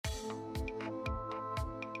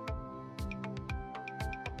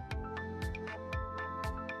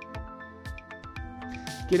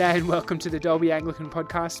G'day and welcome to the Dalby Anglican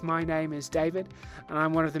Podcast. My name is David and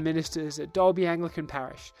I'm one of the ministers at Dalby Anglican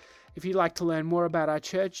Parish. If you'd like to learn more about our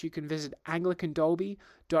church, you can visit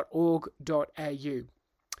anglicandalby.org.au.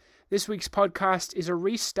 This week's podcast is a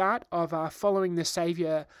restart of our Following the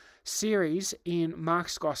Saviour series in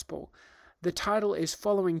Mark's Gospel. The title is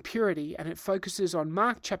Following Purity and it focuses on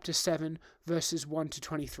Mark chapter 7 verses 1 to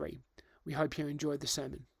 23. We hope you enjoyed the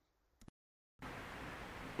sermon.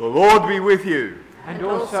 The Lord be with you. And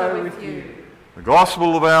also with you. The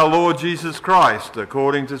Gospel of our Lord Jesus Christ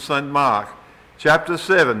according to St. Mark, chapter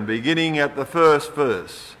 7, beginning at the first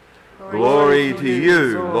verse. Glory to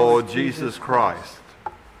you, Lord Jesus Christ.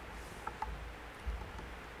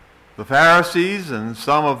 The Pharisees and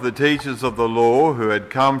some of the teachers of the law who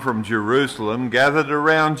had come from Jerusalem gathered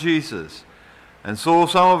around Jesus and saw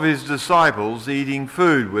some of his disciples eating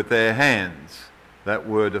food with their hands that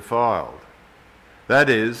were defiled,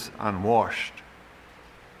 that is, unwashed.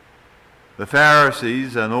 The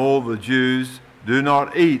Pharisees and all the Jews do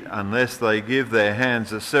not eat unless they give their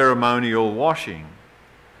hands a ceremonial washing,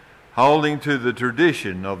 holding to the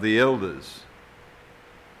tradition of the elders.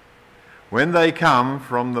 When they come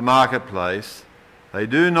from the marketplace, they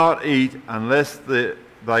do not eat unless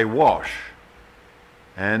they wash,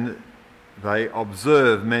 and they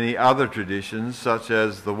observe many other traditions such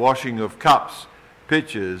as the washing of cups,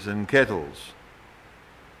 pitchers and kettles.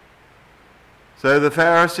 So the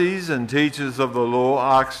Pharisees and teachers of the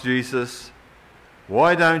law asked Jesus,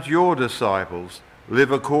 "Why don't your disciples live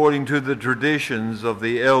according to the traditions of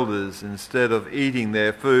the elders instead of eating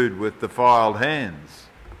their food with defiled hands?"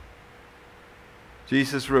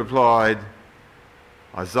 Jesus replied,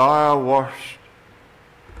 Isaiah was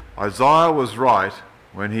right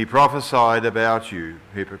when he prophesied about you,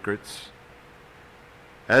 hypocrites.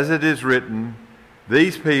 As it is written,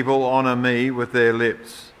 "These people honour me with their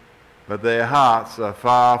lips, but their hearts are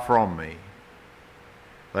far from me.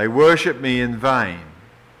 They worship me in vain.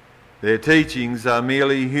 Their teachings are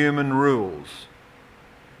merely human rules.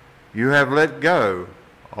 You have let go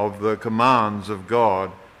of the commands of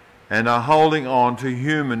God and are holding on to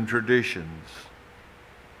human traditions."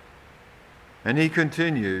 And he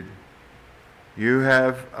continued, "You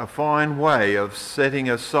have a fine way of setting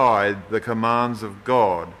aside the commands of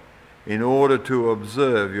God in order to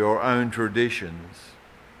observe your own traditions.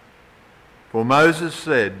 For Moses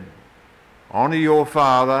said, 'Honour your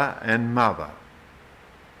father and mother,'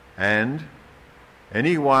 and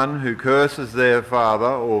anyone who curses their father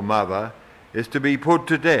or mother is to be put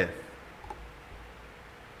to death.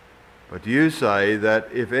 But you say that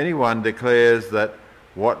if anyone declares that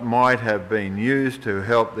what might have been used to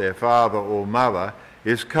help their father or mother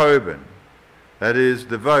is Corban, that is,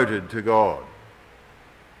 devoted to God,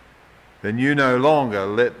 then you no longer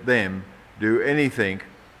let them do anything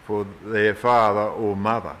for their father or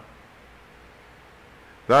mother.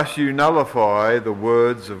 Thus you nullify the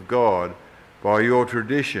words of God by your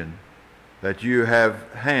tradition that you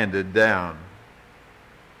have handed down.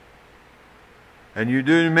 And you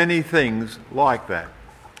do many things like that."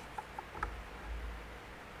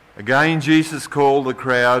 Again Jesus called the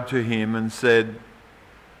crowd to him and said,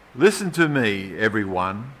 "Listen to me,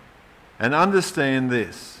 everyone, and understand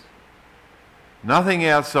this. Nothing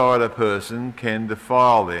outside a person can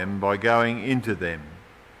defile them by going into them.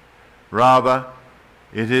 Rather,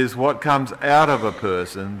 it is what comes out of a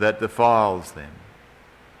person that defiles them."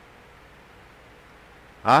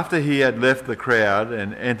 After he had left the crowd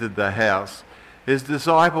and entered the house, his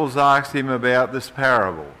disciples asked him about this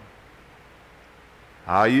parable.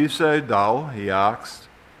 "Are you so dull?" he asked.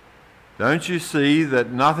 "Don't you see that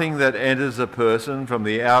nothing that enters a person from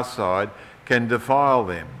the outside can defile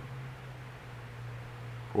them?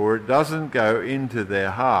 For it doesn't go into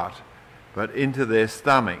their heart, but into their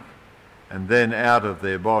stomach, and then out of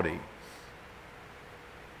their body."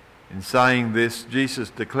 In saying this, Jesus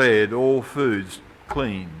declared all foods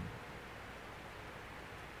clean.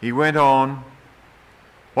 He went on,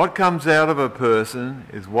 "What comes out of a person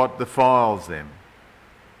is what defiles them,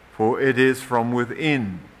 for it is from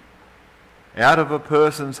within, out of a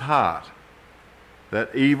person's heart,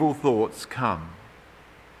 that evil thoughts come: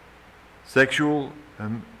 sexual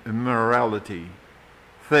immorality,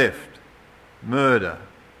 theft, murder,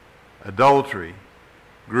 adultery,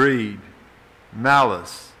 greed,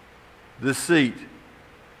 malice, deceit,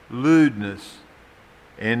 lewdness,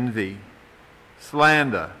 envy,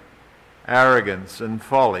 slander, arrogance and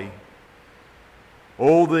folly.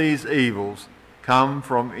 All these evils come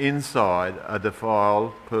from inside a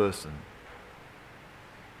defiled person."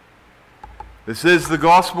 This is the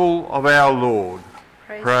gospel of our Lord.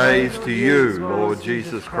 Praise to you, Lord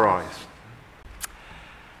Jesus Christ.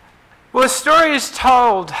 Well, a story is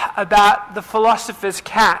told about the philosopher's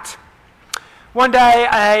cat. One day,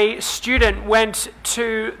 a student went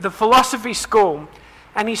to the philosophy school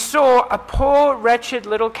and he saw a poor, wretched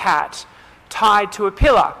little cat tied to a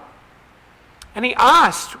pillar. And he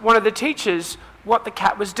asked one of the teachers what the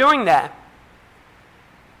cat was doing there.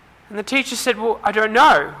 And the teacher said, "Well, I don't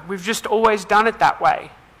know. We've just always done it that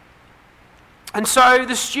way." And so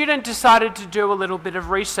the student decided to do a little bit of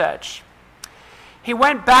research. He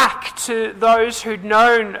went back to those who'd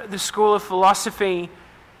known the School of Philosophy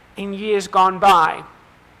in years gone by.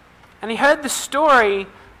 And he heard the story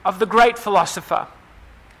of the great philosopher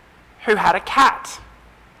who had a cat.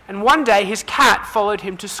 And one day his cat followed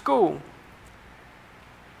him to school.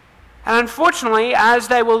 And unfortunately, as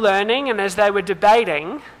they were learning and as they were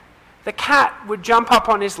debating, the cat would jump up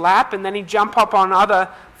on his lap and then he'd jump up on other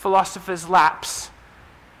philosophers' laps.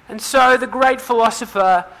 And so the great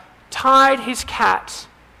philosopher tied his cat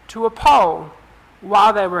to a pole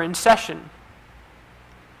while they were in session.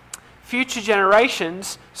 Future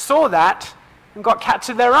generations saw that and got cats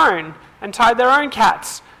of their own and tied their own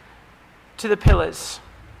cats to the pillars.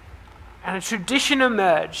 And a tradition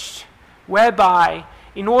emerged whereby,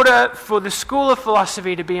 in order for the School of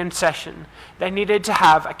Philosophy to be in session, they needed to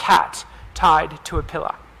have a cat tied to a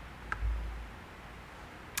pillar.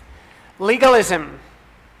 Legalism.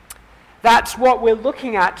 That's what we're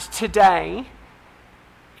looking at today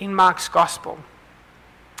in Mark's Gospel.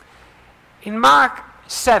 In Mark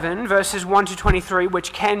 7, verses 1 to 23,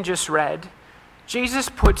 which Ken just read, Jesus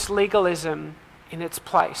puts legalism in its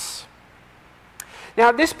place. Now,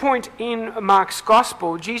 at this point in Mark's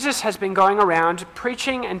Gospel, Jesus has been going around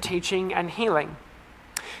preaching and teaching and healing.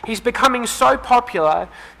 He's becoming so popular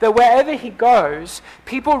that wherever he goes,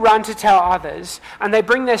 people run to tell others, and they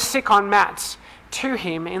bring their sick on mats to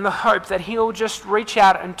him in the hope that he'll just reach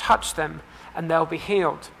out and touch them and they'll be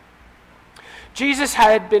healed. Jesus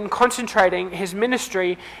had been concentrating his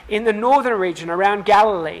ministry in the northern region around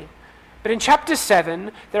Galilee, but in chapter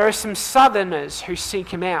 7, there are some southerners who seek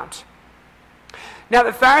him out. Now,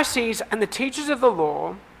 the Pharisees and the teachers of the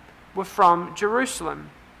law were from Jerusalem.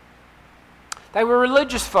 They were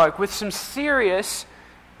religious folk with some serious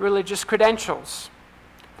religious credentials.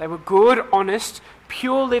 They were good, honest,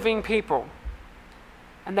 pure living people.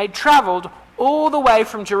 And they travelled all the way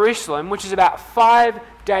from Jerusalem, which is about 5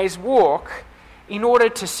 days' walk, in order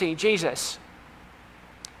to see Jesus.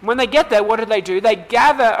 When they get there, what do? They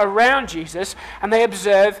gather around Jesus and they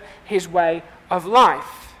observe his way of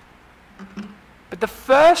life. But the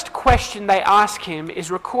first question they ask him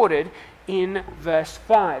is recorded in verse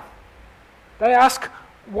 5. They ask,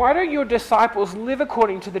 "Why don't your disciples live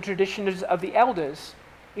according to the traditions of the elders,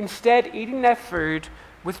 instead eating their food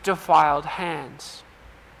with defiled hands?"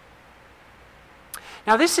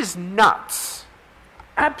 Now this is nuts.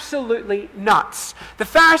 Absolutely nuts. The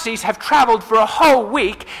Pharisees have travelled for a whole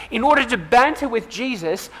week in order to banter with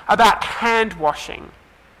Jesus about hand washing.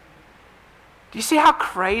 Do you see how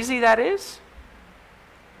crazy that is?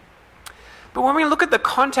 But when we look at the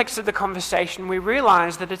context of the conversation, we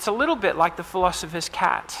realize that it's a little bit like the philosopher's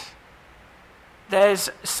cat. There's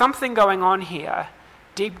something going on here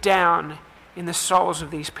deep down in the souls of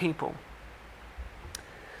these people.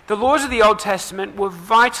 The laws of the Old Testament were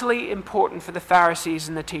vitally important for the Pharisees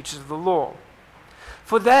and the teachers of the law.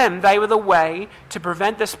 For them, they were the way to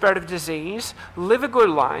prevent the spread of disease, live a good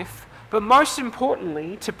life, but most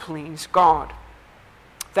importantly, to please God.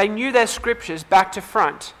 They knew their scriptures back to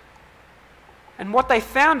front. And what they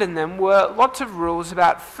found in them were lots of rules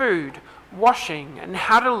about food, washing, and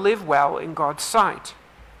how to live well in God's sight.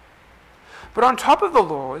 But on top of the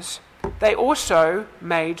laws, they also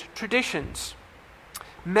made traditions.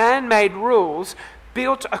 Man-made rules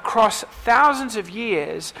built across thousands of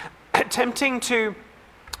years, attempting to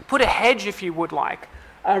put a hedge, if you would like,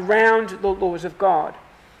 around the laws of God.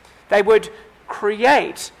 They would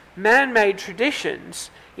create man-made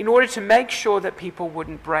traditions in order to make sure that people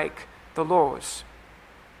wouldn't break the laws.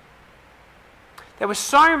 There were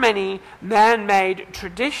so many man-made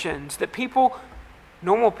traditions that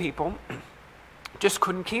normal people, just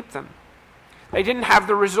couldn't keep them. They didn't have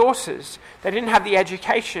the resources, they didn't have the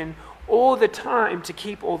education or the time to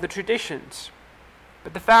keep all the traditions.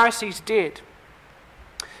 But the Pharisees did.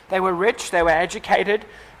 They were rich, they were educated,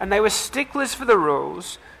 and they were sticklers for the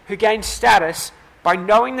rules, who gained status by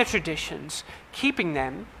knowing the traditions, keeping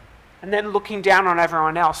them, and then looking down on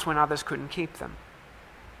everyone else when others couldn't keep them.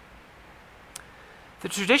 The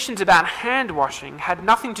traditions about hand washing had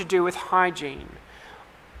nothing to do with hygiene.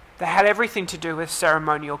 They had everything to do with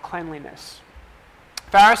ceremonial cleanliness.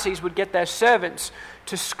 Pharisees would get their servants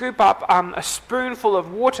to scoop up a spoonful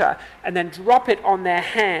of water and then drop it on their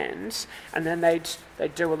hands, and then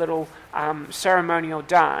they'd do a little ceremonial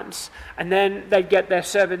dance, and then they'd get their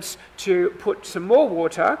servants to put some more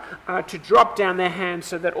water to drop down their hands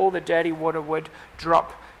so that all the dirty water would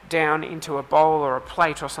drop down into a bowl or a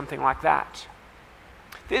plate or something like that.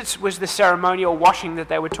 This was the ceremonial washing that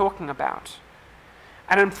they were talking about.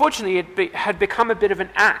 And unfortunately, it had become a bit of an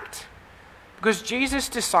act, because Jesus'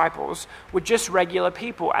 disciples were just regular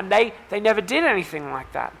people, and they never did anything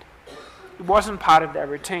like that. It wasn't part of their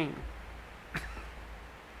routine.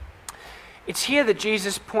 It's here that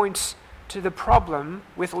Jesus points to the problem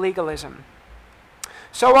with legalism.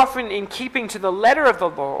 So often, in keeping to the letter of the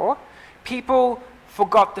law, people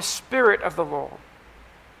forgot the spirit of the law.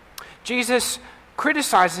 Jesus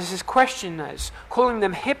criticizes his questioners, calling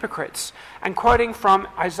them hypocrites, and quoting from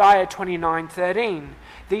Isaiah 29:13,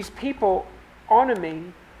 "These people honor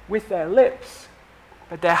me with their lips,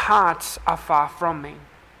 but their hearts are far from me."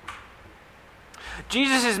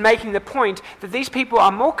 Jesus is making the point that these people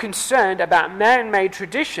are more concerned about man-made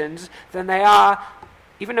traditions than they are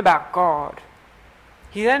even about God.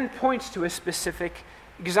 He then points to a specific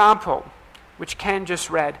example, which Ken just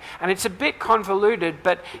read. And it's a bit convoluted,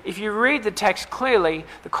 but if you read the text clearly,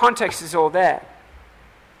 the context is all there.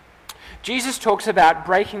 Jesus talks about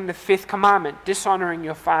breaking the 5th commandment, dishonoring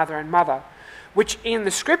your father and mother, which in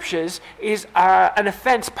the scriptures is an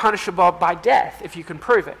offense punishable by death if you can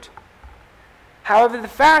prove it. However, the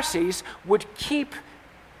Pharisees would keep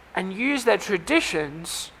and use their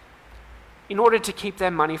traditions in order to keep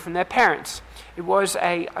their money from their parents. It was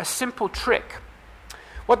a simple trick.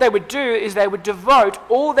 What they would do is they would devote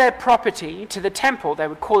all their property to the temple. They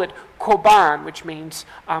would call it korban, which means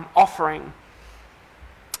offering.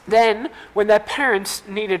 Then, when their parents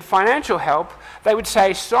needed financial help, they would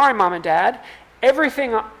say, "Sorry, Mum and Dad,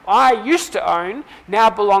 everything I used to own now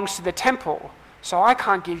belongs to the temple, so I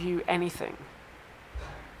can't give you anything."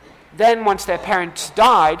 Then, once their parents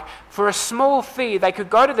died, for a small fee, they could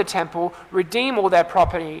go to the temple, redeem all their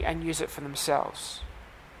property, and use it for themselves.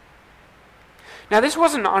 Now, this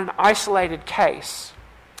wasn't an isolated case.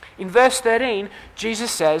 In verse 13,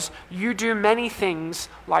 Jesus says, "You do many things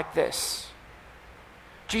like this."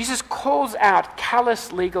 Jesus calls out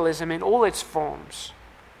callous legalism in all its forms.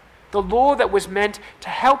 The law that was meant to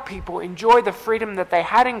help people enjoy the freedom that they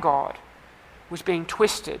had in God was being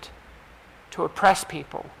twisted to oppress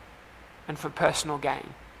people and for personal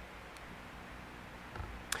gain.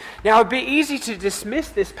 Now, it would be easy to dismiss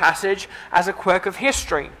this passage as a quirk of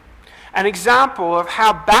history, an example of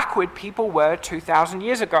how backward people were 2,000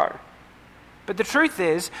 years ago. But the truth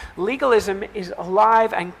is, legalism is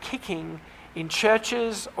alive and kicking in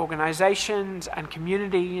churches, organizations, and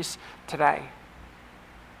communities today.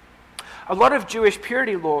 A lot of Jewish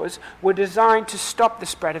purity laws were designed to stop the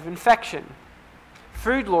spread of infection.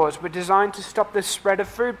 Food laws were designed to stop the spread of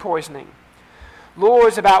food poisoning.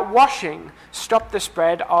 Laws about washing stopped the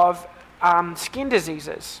spread of skin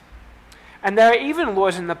diseases. And there are even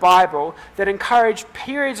laws in the Bible that encourage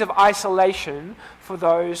periods of isolation for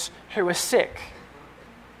those who are sick.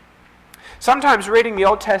 Sometimes reading the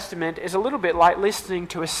Old Testament is a little bit like listening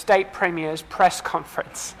to a state premier's press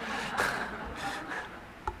conference.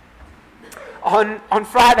 On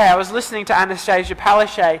Friday, I was listening to Anastasia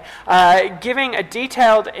Palaszczuk giving a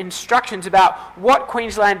detailed instructions about what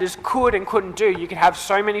Queenslanders could and couldn't do. You could have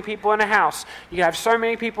so many people in a house. You could have so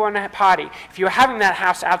many people in a party. If you were having that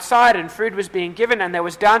house outside and food was being given and there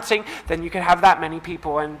was dancing, then you could have that many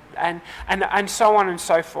people and so on and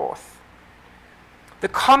so forth. The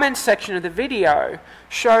comments section of the video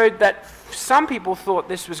showed that some people thought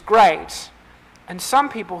this was great, and some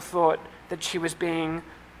people thought that she was being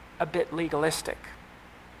a bit legalistic.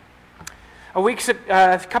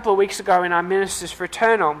 A couple of weeks ago in our Ministers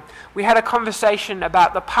Fraternal, we had a conversation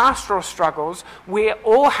about the pastoral struggles we're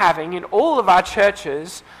all having in all of our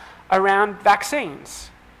churches around vaccines.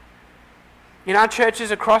 In our churches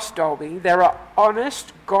across Dalby, there are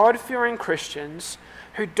honest, God-fearing Christians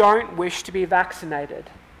who don't wish to be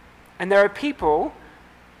vaccinated. And there are people,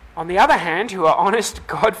 on the other hand, who are honest,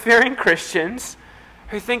 God-fearing Christians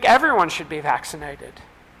who think everyone should be vaccinated.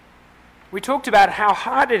 We talked about how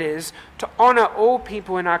hard it is to honor all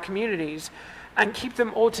people in our communities and keep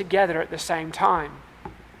them all together at the same time.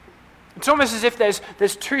 It's almost as if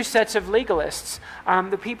there's two sets of legalists,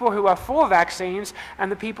 the people who are for vaccines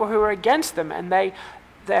and the people who are against them, and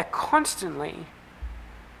they're constantly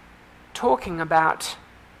talking about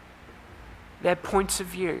their points of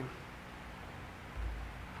view.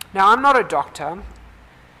 Now, I'm not a doctor,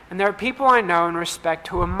 and there are people I know and respect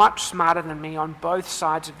who are much smarter than me on both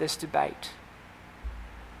sides of this debate.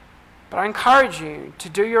 But I encourage you to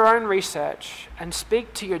do your own research and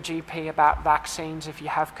speak to your GP about vaccines if you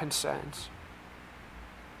have concerns.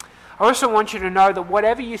 I also want you to know that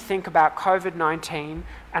whatever you think about COVID-19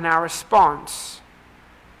 and our response,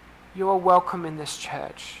 you are welcome in this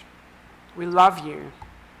church. We love you,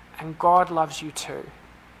 and God loves you too.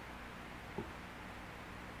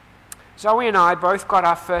 Zoe and I both got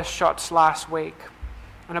our first shots last week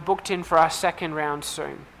and are booked in for our second round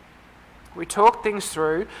soon. We talked things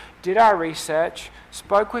through, did our research,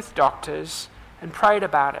 spoke with doctors, and prayed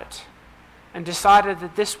about it, and decided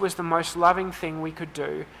that this was the most loving thing we could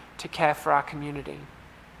do to care for our community.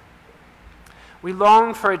 We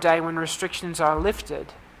long for a day when restrictions are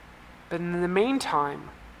lifted, but in the meantime,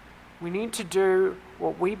 we need to do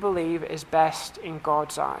what we believe is best in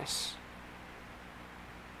God's eyes.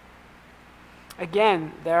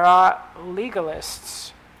 Again, there are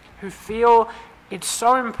legalists who feel it's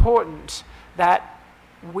so important that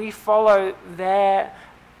we follow their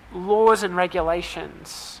laws and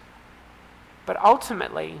regulations. But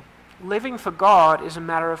ultimately, living for God is a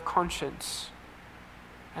matter of conscience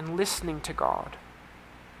and listening to God.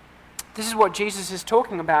 This is what Jesus is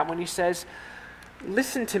talking about when he says,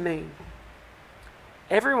 "Listen to me,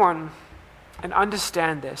 everyone, and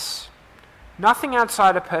understand this. Nothing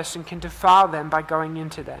outside a person can defile them by going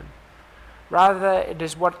into them. Rather, it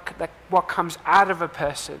is what comes out of a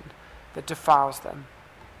person that defiles them."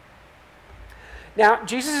 Now,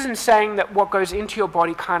 Jesus isn't saying that what goes into your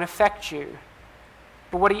body can't affect you.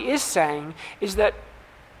 But what he is saying is that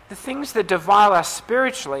the things that defile us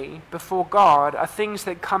spiritually before God are things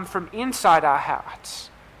that come from inside our hearts,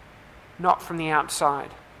 not from the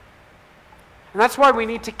outside. And that's why we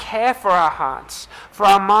need to care for our hearts, for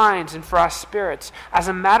our minds, and for our spirits as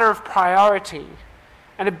a matter of priority.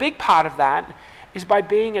 And a big part of that is by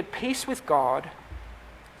being at peace with God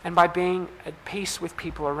and by being at peace with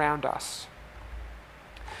people around us.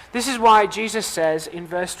 This is why Jesus says in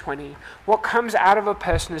verse 20, "What comes out of a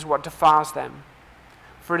person is what defiles them.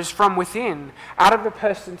 For it is from within, out of a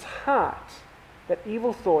person's heart, that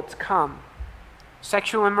evil thoughts come.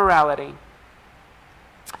 Sexual immorality,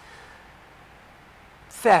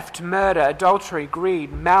 theft, murder, adultery,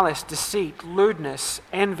 greed, malice, deceit, lewdness,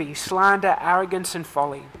 envy, slander, arrogance, and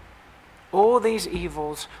folly. All these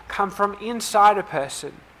evils come from inside a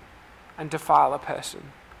person and defile a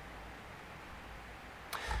person."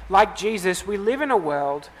 Like Jesus, we live in a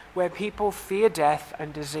world where people fear death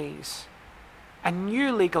and disease. And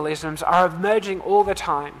new legalisms are emerging all the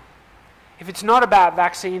time. If it's not about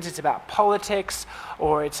vaccines, it's about politics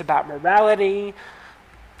or it's about morality.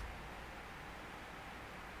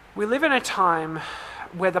 We live in a time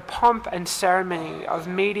where the pomp and ceremony of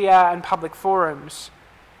media and public forums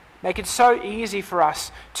make it so easy for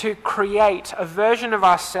us to create a version of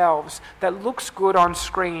ourselves that looks good on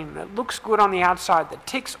screen, that looks good on the outside, that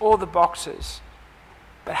ticks all the boxes,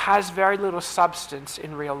 but has very little substance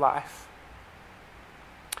in real life.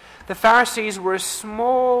 The Pharisees were a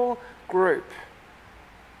small group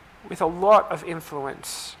with a lot of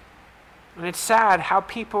influence. And it's sad how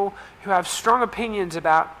people who have strong opinions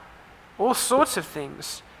about all sorts of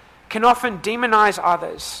things can often demonize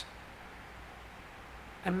others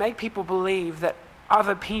and make people believe that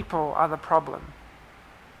other people are the problem.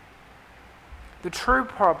 The true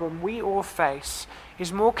problem we all face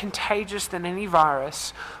is more contagious than any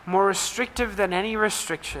virus, more restrictive than any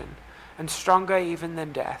restriction, and stronger even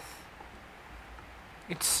than death.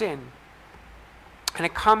 It's sin, and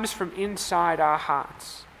it comes from inside our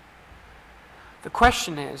hearts. The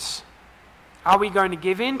question is, are we going to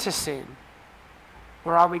give in to sin,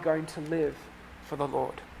 or are we going to live for the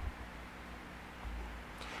Lord?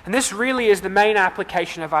 And this really is the main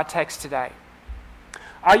application of our text today.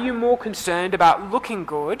 Are you more concerned about looking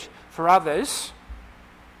good for others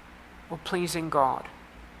or pleasing God?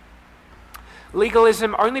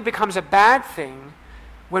 Legalism only becomes a bad thing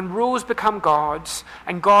when rules become gods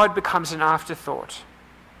and God becomes an afterthought.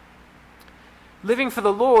 Living for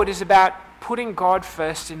the Lord is about putting God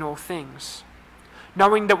first in all things,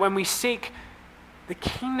 knowing that when we seek the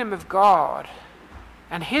kingdom of God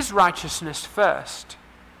and his righteousness first,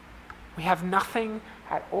 we have nothing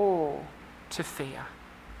at all to fear.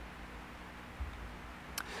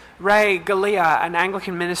 Ray Galea, an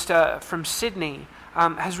Anglican minister from Sydney,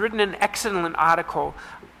 has written an excellent article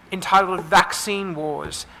entitled "Vaccine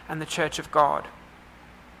Wars and the Church of God."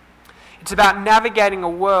 It's about navigating a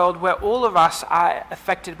world where all of us are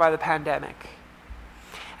affected by the pandemic.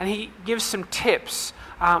 And he gives some tips,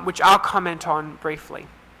 which I'll comment on briefly.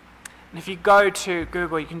 And if you go to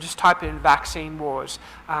Google, you can just type in "vaccine wars,"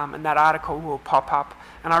 and that article will pop up.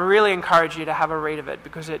 And I really encourage you to have a read of it,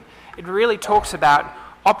 because it really talks about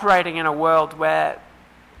operating in a world where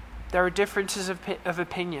there are differences of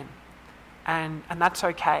opinion, and that's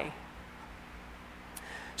okay.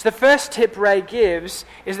 So the first tip Ray gives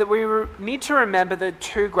is that we need to remember the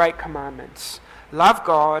two great commandments: love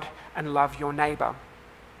God and love your neighbor.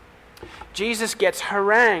 Jesus gets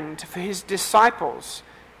harangued for his disciples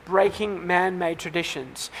breaking man-made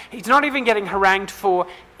traditions. He's not even getting harangued for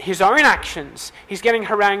his own actions. He's getting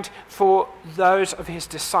harangued for those of his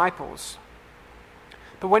disciples.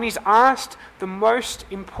 But when he's asked the most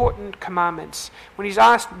important commandments, when he's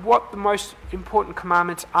asked what the most important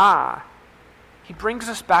commandments are, he brings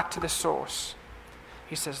us back to the source.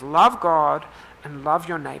 He says, love God and love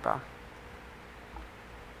your neighbor.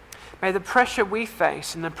 May the pressure we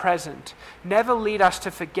face in the present never lead us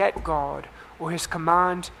to forget God or his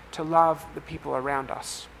command to love the people around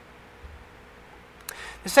us.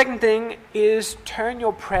 The second thing is turn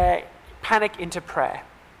your panic into prayer.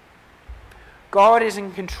 God is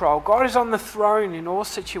in control. God is on the throne in all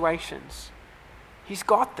situations. He's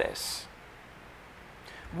got this.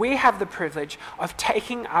 We have the privilege of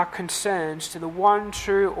taking our concerns to the one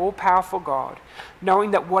true, all-powerful God,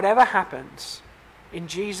 knowing that whatever happens, in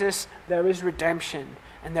Jesus there is redemption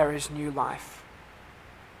and there is new life.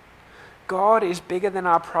 God is bigger than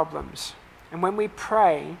our problems, and when we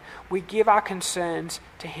pray, we give our concerns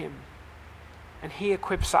to him, and he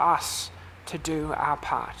equips us to do our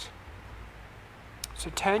part. So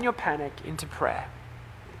turn your panic into prayer.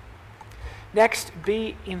 Next,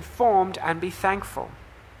 be informed and be thankful.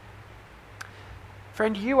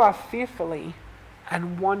 Friend, you are fearfully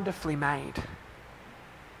and wonderfully made.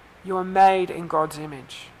 You are made in God's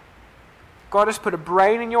image. God has put a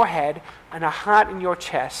brain in your head and a heart in your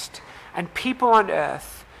chest and people on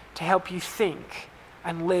earth to help you think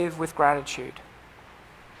and live with gratitude.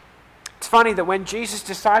 It's funny that when Jesus'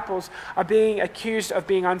 disciples are being accused of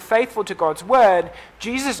being unfaithful to God's word,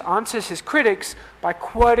 Jesus answers his critics by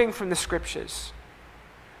quoting from the scriptures.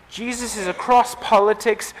 Jesus is across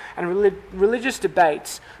politics and religious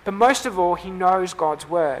debates, but most of all, he knows God's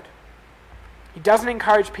word. He doesn't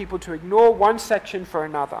encourage people to ignore one section for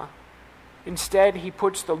another. Instead, he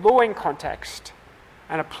puts the law in context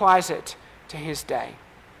and applies it to his day.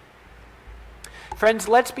 Friends,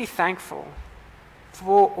 let's be thankful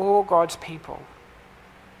for all God's people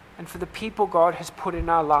and for the people God has put in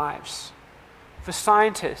our lives, for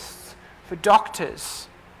scientists, for doctors,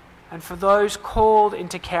 and for those called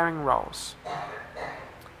into caring roles.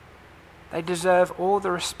 They deserve all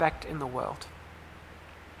the respect in the world.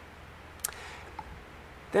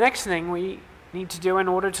 The next thing we need to do in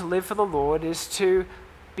order to live for the Lord is to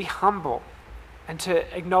be humble and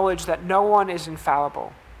to acknowledge that no one is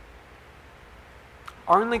infallible.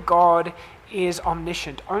 Only God is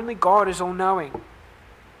omniscient. Only God is all-knowing.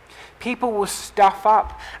 People will stuff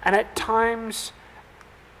up, and at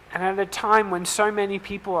a time when so many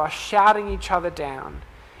people are shouting each other down,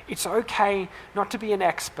 it's okay not to be an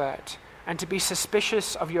expert and to be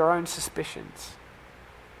suspicious of your own suspicions.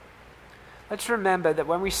 Let's remember that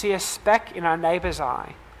when we see a speck in our neighbor's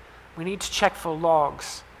eye, we need to check for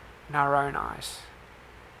logs in our own eyes.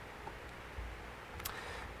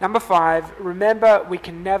 Number 5, remember we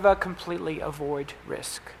can never completely avoid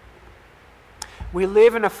risk. We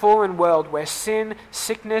live in a fallen world where sin,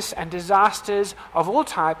 sickness, and disasters of all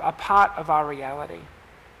type are part of our reality.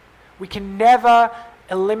 We can never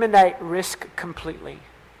eliminate risk completely.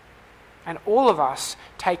 And all of us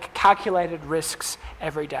take calculated risks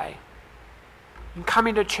every day. In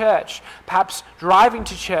coming to church, perhaps driving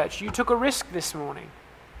to church, you took a risk this morning.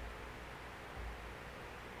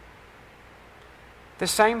 At the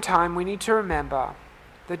same time, we need to remember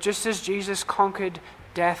that just as Jesus conquered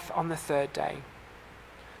death on the third day,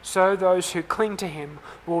 so those who cling to him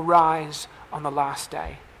will rise on the last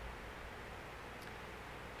day.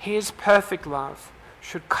 His perfect love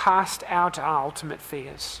should cast out our ultimate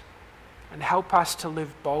fears and help us to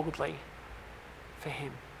live boldly for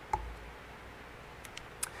him.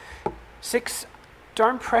 6,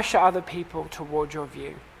 don't pressure other people toward your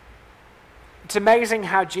view. It's amazing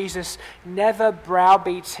how Jesus never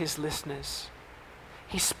browbeats his listeners.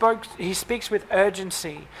 He speaks with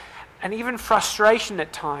urgency and even frustration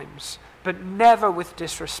at times, but never with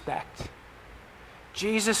disrespect.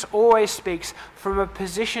 Jesus always speaks from a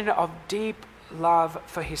position of deep love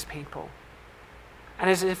for his people. And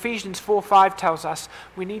as Ephesians 4:5 tells us,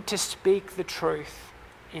 we need to speak the truth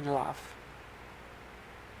in love.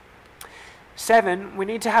 7, we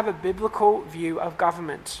need to have a biblical view of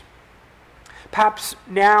government. Perhaps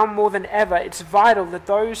now more than ever, it's vital that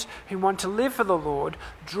those who want to live for the Lord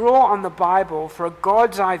draw on the Bible for a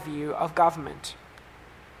God's eye view of government.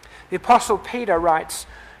 The Apostle Peter writes,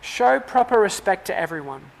 Show proper respect to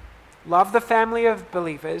everyone. Love the family of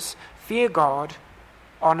believers. Fear God.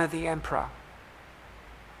 Honor the emperor.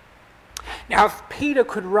 Now, if Peter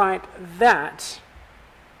could write that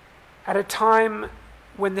at a time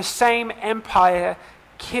when the same empire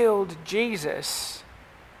killed Jesus,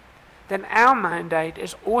 then our mandate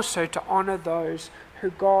is also to honor those who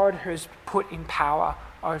God has put in power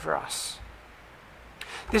over us.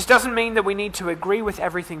 This doesn't mean that we need to agree with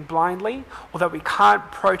everything blindly or that we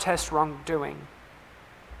can't protest wrongdoing.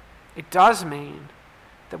 It does mean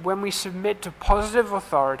that when we submit to positive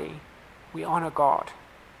authority, we honor God.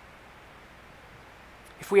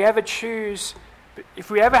 If we ever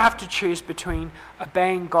have to choose between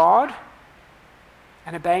obeying God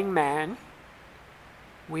and obeying man,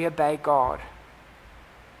 we obey God.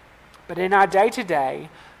 But in our day-to-day,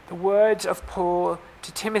 the words of Paul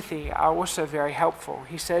to Timothy are also very helpful.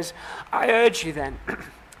 He says, I urge you then,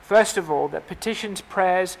 first of all, that petitions,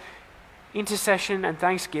 prayers, intercession and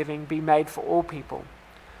thanksgiving be made for all people,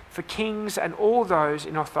 for kings and all those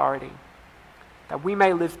in authority, that we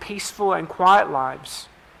may live peaceful and quiet lives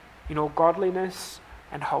in all godliness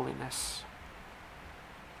and holiness.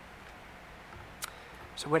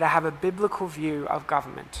 So we're to have a biblical view of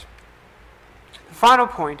government. The final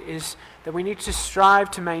point is that we need to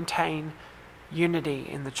strive to maintain unity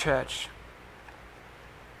in the church.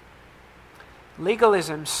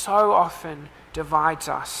 Legalism so often divides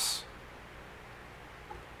us.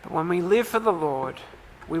 But when we live for the Lord,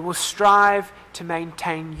 we will strive to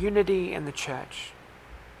maintain unity in the church.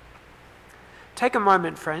 Take a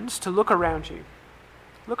moment, friends, to look around you.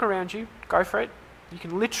 Look around you. Go for it. You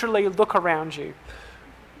can literally look around you.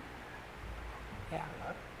 Yeah.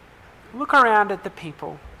 Look around at the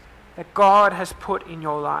people that God has put in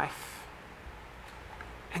your life.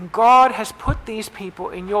 And God has put these people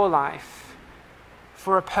in your life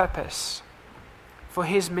for a purpose, for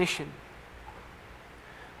His mission.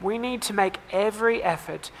 We need to make every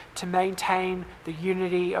effort to maintain the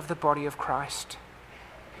unity of the body of Christ.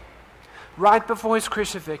 Right before His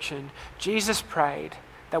crucifixion, Jesus prayed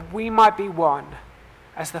that we might be one,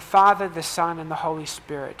 as the Father, the Son, and the Holy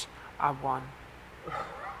Spirit are one.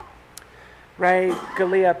 Ray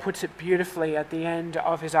Galea puts it beautifully at the end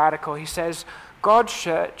of his article. He says, God's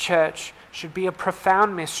church should be a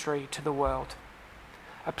profound mystery to the world,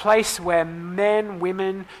 a place where men,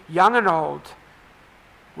 women, young and old,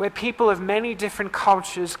 where people of many different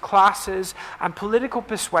cultures, classes, and political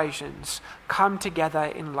persuasions come together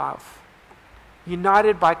in love,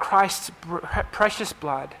 united by Christ's precious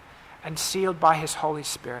blood and sealed by His Holy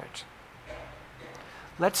Spirit.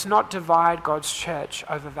 Let's not divide God's church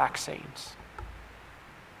over vaccines.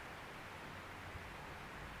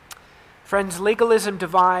 Friends, legalism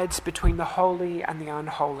divides between the holy and the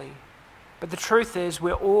unholy. But the truth is,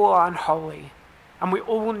 we're all unholy, and we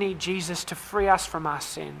all need Jesus to free us from our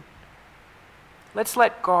sin. Let's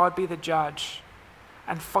let God be the judge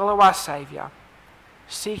and follow our Saviour,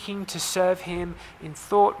 seeking to serve Him in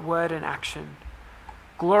thought, word, and action,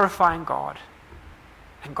 glorifying God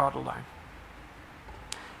and God alone.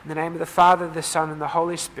 In the name of the Father, the Son, and the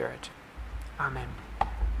Holy Spirit. Amen.